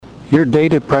Your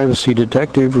data privacy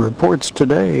detective reports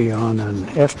today on an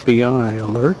FBI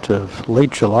alert of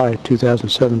late July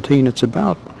 2017. It's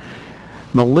about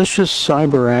malicious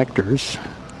cyber actors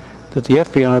that the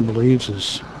FBI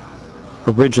believes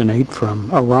originate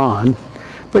from Iran,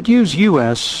 but use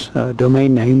U.S.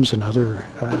 Domain names and other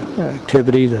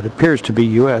activity that appears to be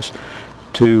U.S.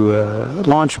 to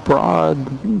launch broad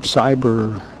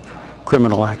cyber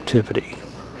criminal activity.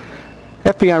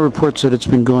 FBI reports that it's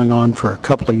been going on for a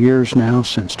couple of years now,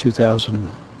 since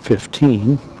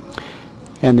 2015,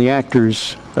 and the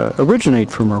actors originate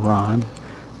from Iran,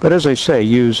 but as I say,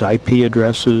 use IP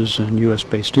addresses and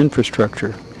U.S.-based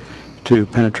infrastructure to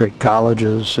penetrate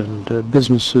colleges and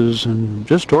businesses and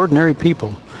just ordinary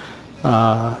people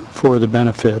for the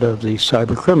benefit of the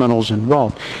cyber criminals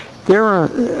involved. There are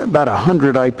about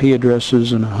 100 IP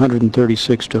addresses and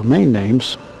 136 domain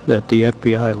names that the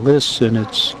FBI lists in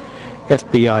its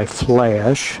FBI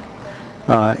Flash,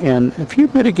 and a few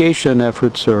mitigation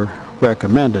efforts are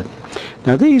recommended.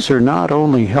 Now, these are not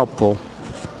only helpful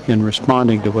in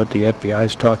responding to what the FBI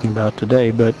is talking about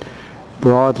today, but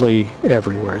broadly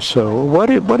everywhere. So what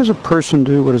does a person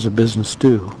do, what does a business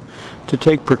do to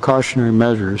take precautionary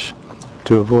measures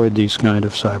to avoid these kind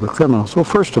of cyber criminals? Well,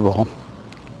 first of all,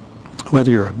 whether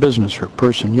you're a business or a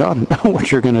person, you ought to know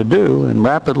what you're going to do and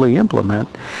rapidly implement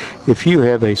if you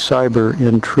have a cyber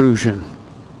intrusion.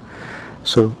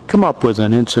 So come up with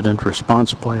an incident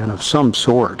response plan of some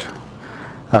sort.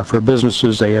 For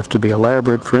businesses, they have to be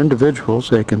elaborate. For individuals,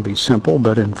 they can be simple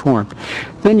but informed.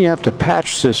 Then you have to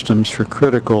patch systems for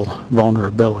critical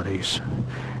vulnerabilities.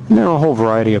 And there are a whole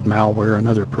variety of malware and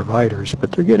other providers,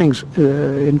 but they're getting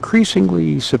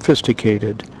increasingly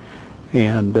sophisticated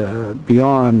and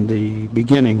beyond the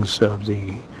beginnings of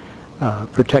the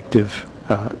protective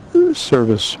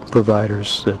service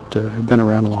providers that have been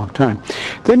around a long time.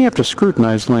 Then you have to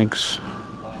scrutinize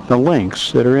the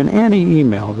links that are in any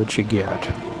email that you get.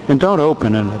 And don't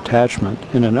open an attachment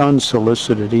in an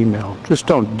unsolicited email. Just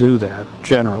don't do that,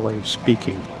 generally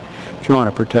speaking, if you want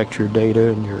to protect your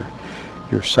data and your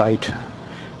site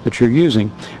that you're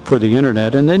using for the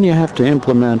internet. And then you have to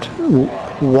implement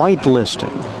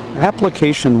whitelisting.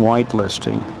 Application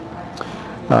whitelisting,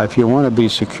 if you want to be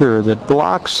secure, that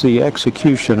blocks the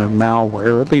execution of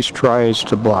malware, or at least tries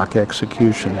to block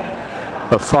execution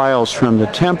of files from the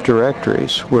temp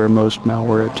directories where most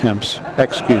malware attempts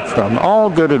execute from. All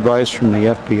good advice from the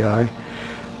FBI.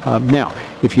 Now,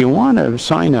 if you want to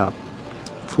sign up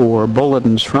for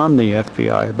bulletins from the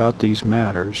FBI about these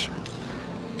matters,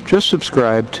 just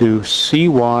subscribe to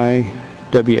CYWATCH,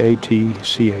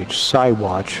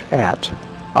 Cywatch, at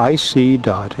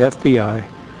ic.fbi.gov.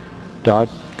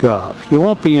 You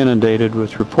won't be inundated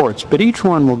with reports, but each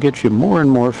one will get you more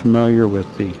and more familiar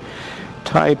with the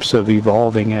types of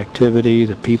evolving activity,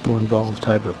 the people involved,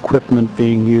 type of equipment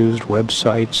being used,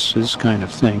 websites, this kind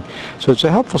of thing. So it's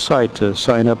a helpful site to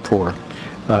sign up for.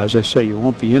 As I say, you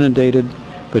won't be inundated,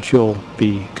 but you'll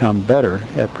become better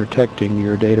at protecting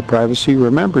your data privacy.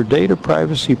 Remember, data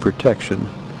privacy protection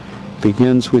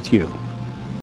begins with you.